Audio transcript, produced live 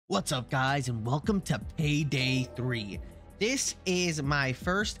What's up, guys, and welcome to Payday 3. This is my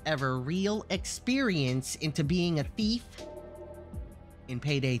first ever real experience into being a thief in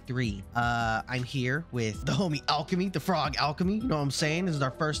Payday 3. I'm here with the homie ALKMii, the frog ALKMii. You know what I'm saying? This is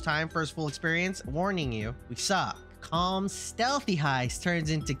our first full experience. Warning you, we suck. Calm, stealthy heist turns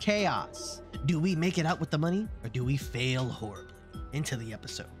into chaos. Do we make it out with the money, or do we fail horribly? Into the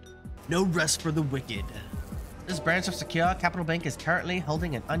episode. No rest for the wicked. This branch of Secure Capital Bank is currently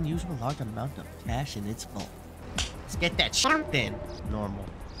holding an unusual large amount of cash in its vault. Let's get that shit in. Normal.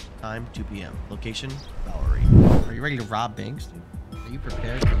 Time 2 p.m. Location, Bowery. Are you ready to rob banks, dude? Are you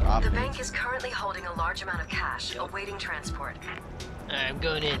prepared to rob banks? The bank is currently holding a large amount of cash, awaiting transport. I'm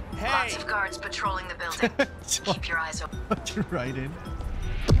going in. Hey. Lots of guards patrolling the building. Keep your eyes open. Put you right in.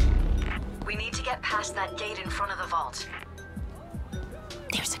 We need to get past that gate in front of the vault.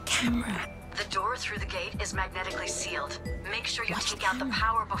 There's a camera. The door through the gate is magnetically sealed. Make sure you take out the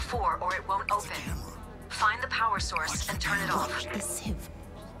power before or it won't open. Find the power source and turn it off. The sieve.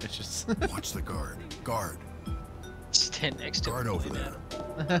 It's just... Watch the guard. Guard. Stand next to Guard over there.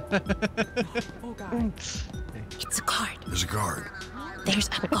 Oh God. It's a guard. There's a guard. There's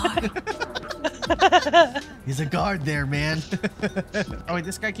a guard. He's a guard there, man. Oh wait,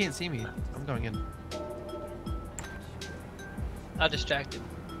 this guy can't see me. I'm going in. I'll distract him.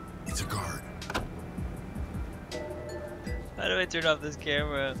 It's a guard. How do I turn off this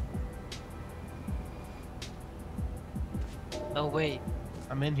camera? Oh wait.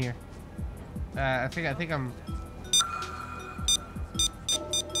 I'm in here. I think I'm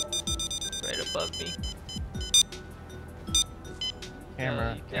Right above me.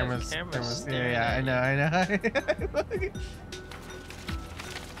 cameras. Yeah, I know.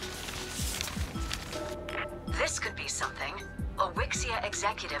 This could be something. A Wixia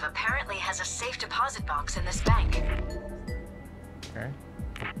executive apparently has a safe deposit box in this bank. Okay.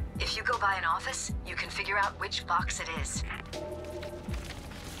 If you go by an office, you can figure out which box it is.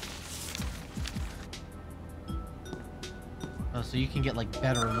 Oh, so you can get like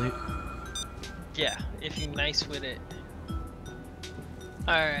better loot. Yeah, if you're nice with it.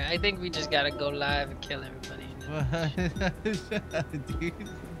 Alright, I think we just gotta go live and kill everybody. Dude,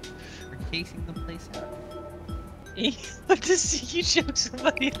 we're casing the place out. What does you choke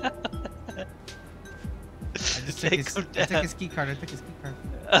somebody out? I just took his key card.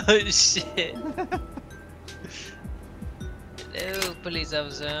 Oh shit. Hello, police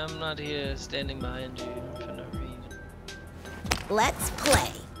officer. I'm not here standing behind you for no reason. Let's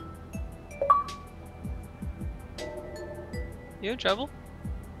play. You in trouble?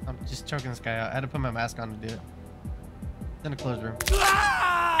 I'm just choking this guy out. I had to put my mask on to do it. It's in a closed room.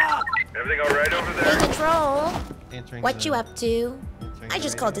 Everything all right over there? Control. Answering What the- you up to? answering I the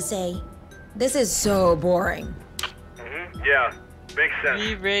just radio. called to say, this is so boring. Yeah, makes sense.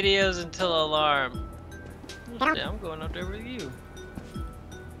 Leave radios until alarm. Yeah, I'm going up there with you.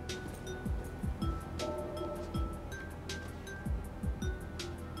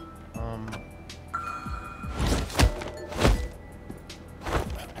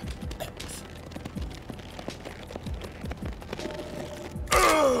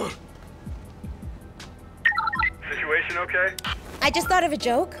 Situation okay? I just thought of a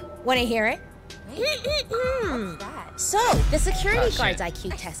joke. Want to hear it? So, the security guard's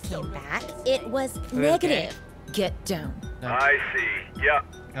IQ test came back. It was negative. Get down. No. I see. Yeah,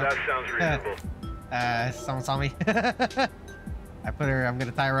 that sounds reasonable. Someone saw me. I'm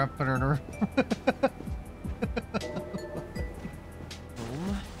gonna tie her up, put her in a room.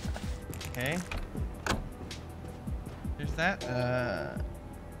 Boom. Okay. There's that. Are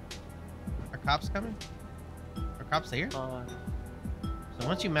cops coming? Are cops here? So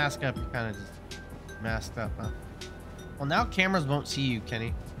once you mask up, you're kind of just masked up, huh? Well, now cameras won't see you,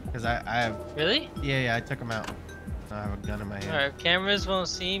 Kenny, because I have. Really? Yeah, I took them out. Now I have a gun in my hand. Alright, if cameras won't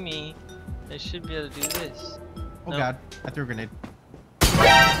see me, they should be able to do this. Oh No. God, I threw a grenade.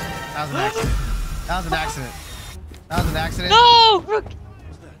 That was an accident. That was an accident. That was an accident. No! Rook!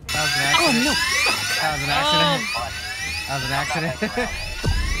 That was an accident. Oh no! That was an accident. That was an accident.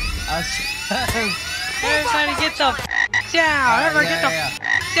 Everybody get the f down! Everybody get the f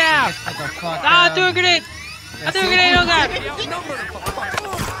down! Get the fuck Ah, I threw a grenade! I threw a grenade, oh God! You know what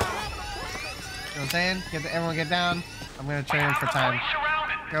I'm saying? Everyone get down. I'm gonna train him for time.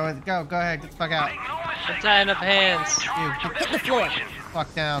 Go ahead, get the fuck out. I'm tying up hands. Dude, Hit the floor. get the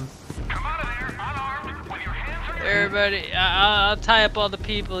fuck down. Everybody, I'll tie up all the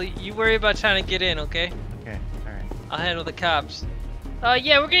people. You worry about trying to get in, okay? Okay, alright. I'll handle the cops.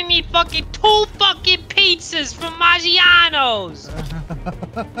 Yeah, we're gonna need fucking 2 fucking pizzas from Maggiano's! There's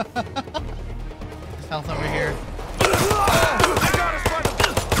health over here. I got us,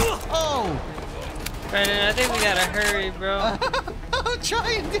 Brandon, I think we gotta hurry, bro. I'm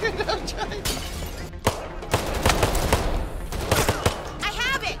trying, dude. I'm trying. I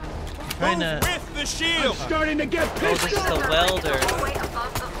have it! Trying to... With the shield. Starting to get Oh, this is the welder. Way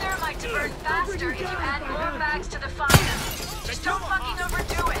above the thermite to burn faster if you add more bags to the fire. Just don't fucking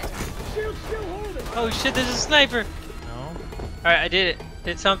overdo it. Oh shit, there's a sniper. No. Alright, I did it.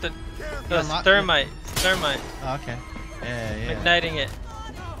 Did something. No, it's unlocked thermite. It's thermite. Oh, okay. Yeah, yeah. Igniting it.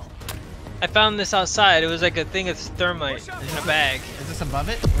 I found this outside. It was like a thing of thermite in a bag. Is this above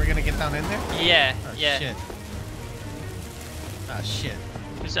it? We're gonna get down in there? Yeah, Oh, yeah. shit. Oh, shit.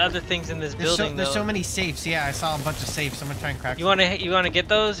 There's other things in this There's building so though. many safes. Yeah, I saw a bunch of safes. I'm gonna try and crack You wanna get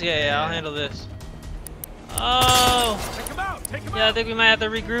those? Yeah, yeah, I'll Yeah. handle this. Oh! Take him out. Take him Yeah, I out. think we might have to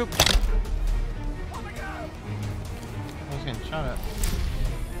regroup. I was getting shot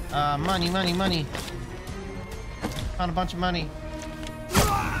at. Money, money, money. Found a bunch of money.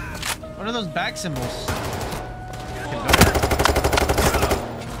 What are those bag symbols?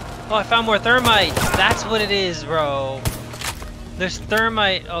 Oh, I found more thermite. That's what it is, bro. There's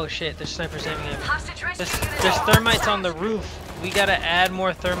thermite. Oh shit, there's snipers aiming at me. Hostage rescue There's unit. thermites on the roof. We gotta add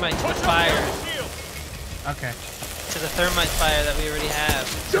more thermite to the fire. Okay. To the thermite fire that we already have.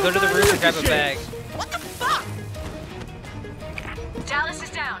 So go to the roof and grab a bag. What the fuck? Dallas is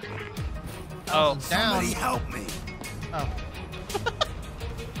down. Oh, Down. Somebody help me. Oh.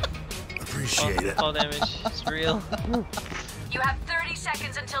 Appreciate it. fall damage. It's real. You have 30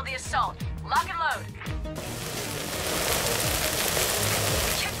 seconds until the assault. Lock and load.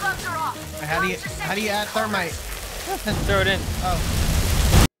 Kit gloves are off. How do you add thermite? Throw it in. Oh.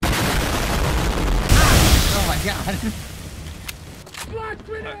 Oh my god.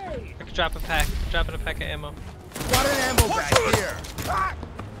 Drop a pack. Drop in a pack of ammo. Got an ammo back here.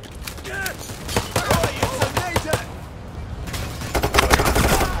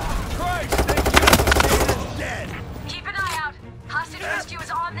 Keep an eye out. Hostage rescue is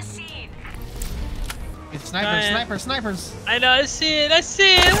on the scene. It's snipers, snipers. I know, I see it. I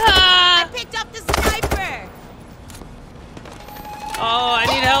see it. Ah! I picked up the sniper! Oh, I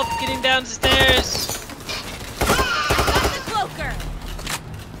need help getting down the stairs. Got the cloaker!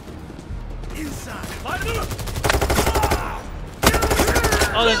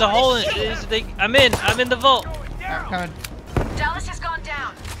 Oh, there's a hole in it. I'm in the vault. I'm coming. Dallas has gone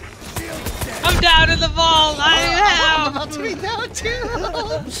down. I'm down in the vault. I I'm about to be down too.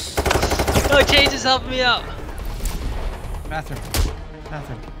 Oh, Change is helping me out. Bathroom.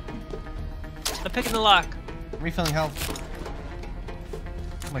 Bathroom. I'm picking the lock. Refilling health.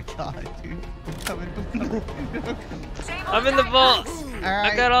 Oh my god, dude. I'm coming. Save I'm in the vault.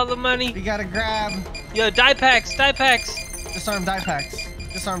 Alright. I got all the money. We gotta grab. Yo, die packs, die packs. Disarm die packs.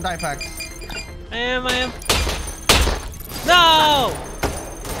 Disarm die packs. I am. No!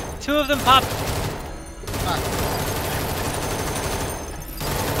 Two of them popped. Fuck.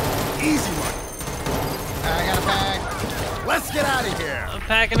 Easy one. I got a bag. Let's get out of here. I'm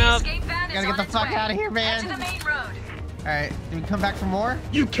packing up. Escape van is Gotta get on the its fuck way. outta here, man. Head to the main road. Alright, do we come back for more?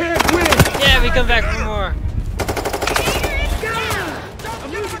 You can't win! Yeah, we come back for more.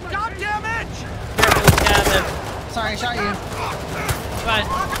 I'm losing God damn it! Careful, gather. Sorry, I shot you. Fine.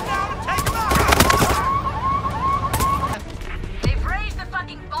 They've raised the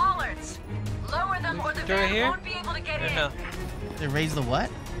fucking bollards. Lower them or the Through van here? won't be able to get Or in. no? They raised the what?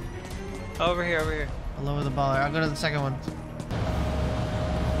 Over here. I'll lower the baller. I'll go to the second one.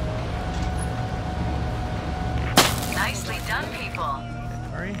 Nicely done, people.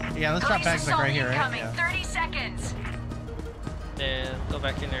 Hurry. Yeah, let's drop Police bags like assault right here, right? incoming. Yeah. 30 seconds. Yeah, go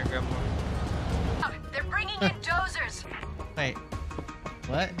back in there and grab more. They're bringing in dozers. Wait.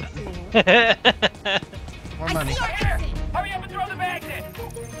 What? Oh, More money. Hurry up and throw the bags in!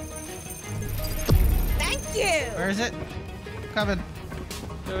 Thank you! Where is it? Coming.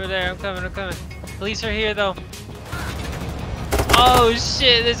 over there, I'm coming. Police are here though. Oh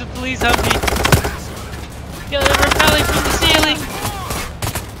shit, there's a police humpy. Yo, they're rappelling from the ceiling.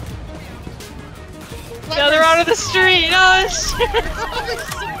 Yo, they're out of the street. Oh shit.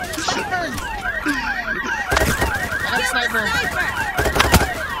 Sniper.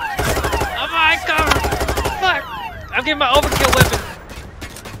 I'm on cover. Fuck. I'm getting my overkill weapon.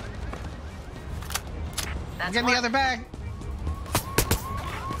 I'm getting the other bag.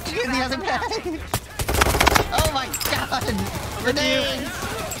 I'm getting the other bag. Oh my god. Grenades.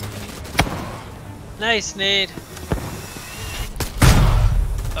 Nice, Nade.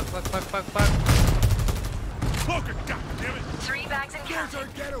 Fuck. Cloaker, goddammit! 3 bags and Here's our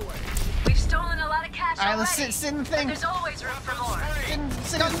counting. getaway. We've stolen a lot of cash Alright, let's already, sit in the but thing. there's always room for more.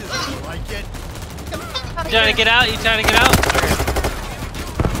 Sit on the thing. Like it. You trying to get out?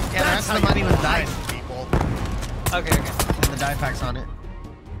 Yeah, the rest of the money was dying. Okay, okay. And the die pack's on it.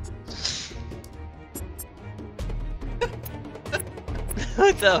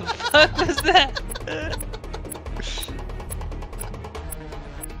 What the fuck was that?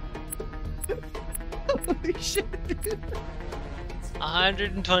 Holy shit, dude.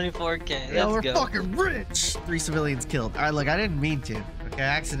 124k. Yeah, Let's we're go. fucking rich. 3 civilians killed. All right, look, I didn't mean to. Okay,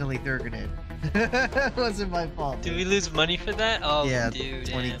 I accidentally threw a grenade. It wasn't my fault. Did we lose money for that? Oh, Yeah, dude.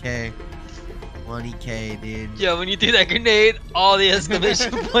 20k. 20k, dude. Yo, when you threw that grenade, all the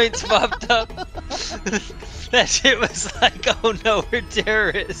exclamation points popped up. That shit was like, oh no, we're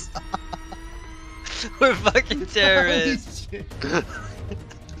terrorists. We're fucking terrorists. Holy shit.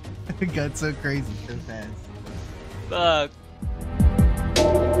 It got so crazy so fast. Fuck.